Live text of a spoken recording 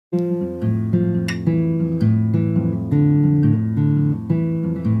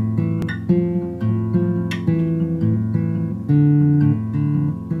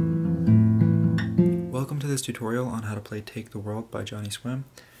play Take the World by Johnnyswim.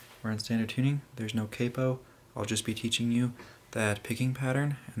 We're in standard tuning. There's no capo. I'll just be teaching you that picking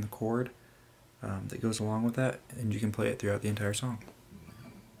pattern and the chord that goes along with that, and you can play it throughout the entire song.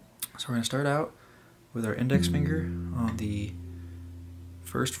 So we're going to start out with our index finger on the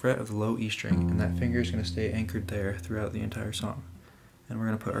first fret of the low E string, and that finger is going to stay anchored there throughout the entire song. And we're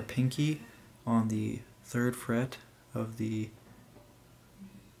going to put our pinky on the third fret of the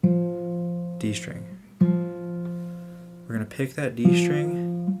D string. We're going to pick that D string,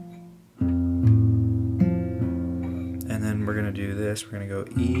 and then we're going to do this. We're going to go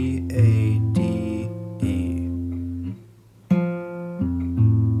E, A, D, E.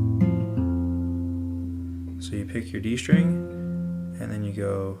 So you pick your D string, and then you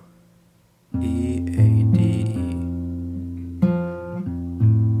go E, A, D, E.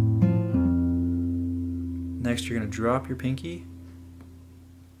 Next, you're going to drop your pinky.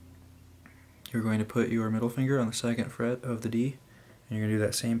 You're going to put your middle finger on the second fret of the D, and you're going to do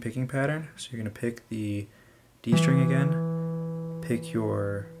that same picking pattern. So you're going to pick the D string again, pick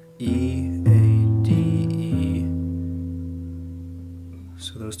your E, A, D, E.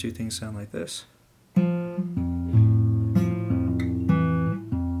 So those two things sound like this. And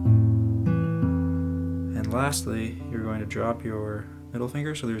lastly, you're going to drop your middle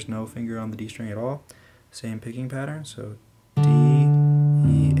finger, so there's no finger on the D string at all. Same picking pattern, so D,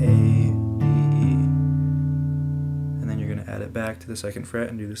 E, A, add it back to the second fret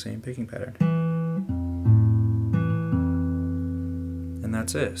and do the same picking pattern. And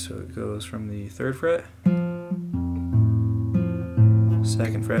that's it. So it goes from the third fret,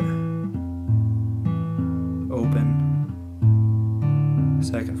 second fret, open,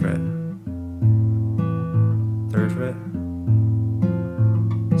 second fret, third fret,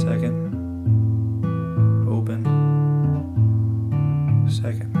 second, open,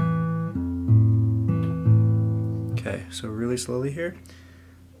 second. Okay, so really slowly here.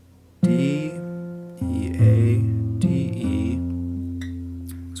 D, E, A, D, E.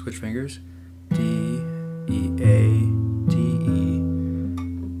 Switch fingers. D, E, A, D, E.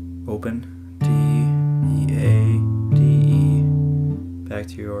 Open. D, E, A, D, E. Back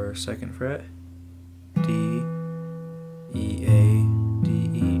to your second fret. D, E, A, D,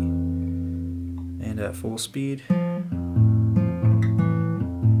 E. And at full speed.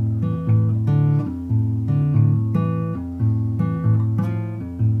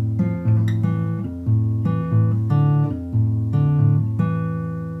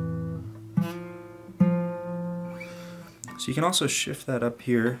 So you can also shift that up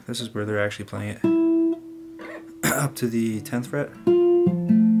here. This is where they're actually playing it. Up to the 10th fret.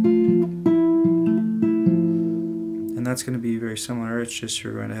 And that's going to be very similar. It's just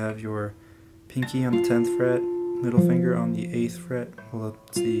you're going to have your pinky on the 10th fret, middle finger on the 8th fret. Well,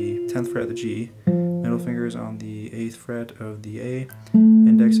 it's the 10th fret of the G. Middle finger is on the 8th fret of the A.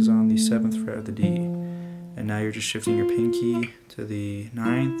 Index is on the 7th fret of the D. And now you're just shifting your pinky to the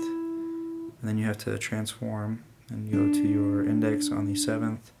 9th. And then you have to transform and go to your index on the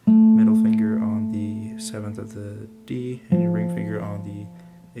 7th, middle finger on the 7th of the D, and your ring finger on the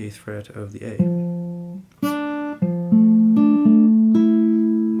 8th fret of the A.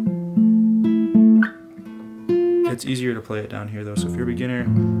 It's easier to play it down here though, so if you're a beginner,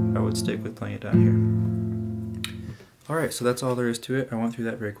 I would stick with playing it down here. Alright, so that's all there is to it. I went through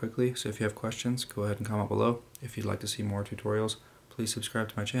that very quickly, so if you have questions, go ahead and comment below. If you'd like to see more tutorials, please subscribe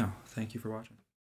to my channel. Thank you for watching.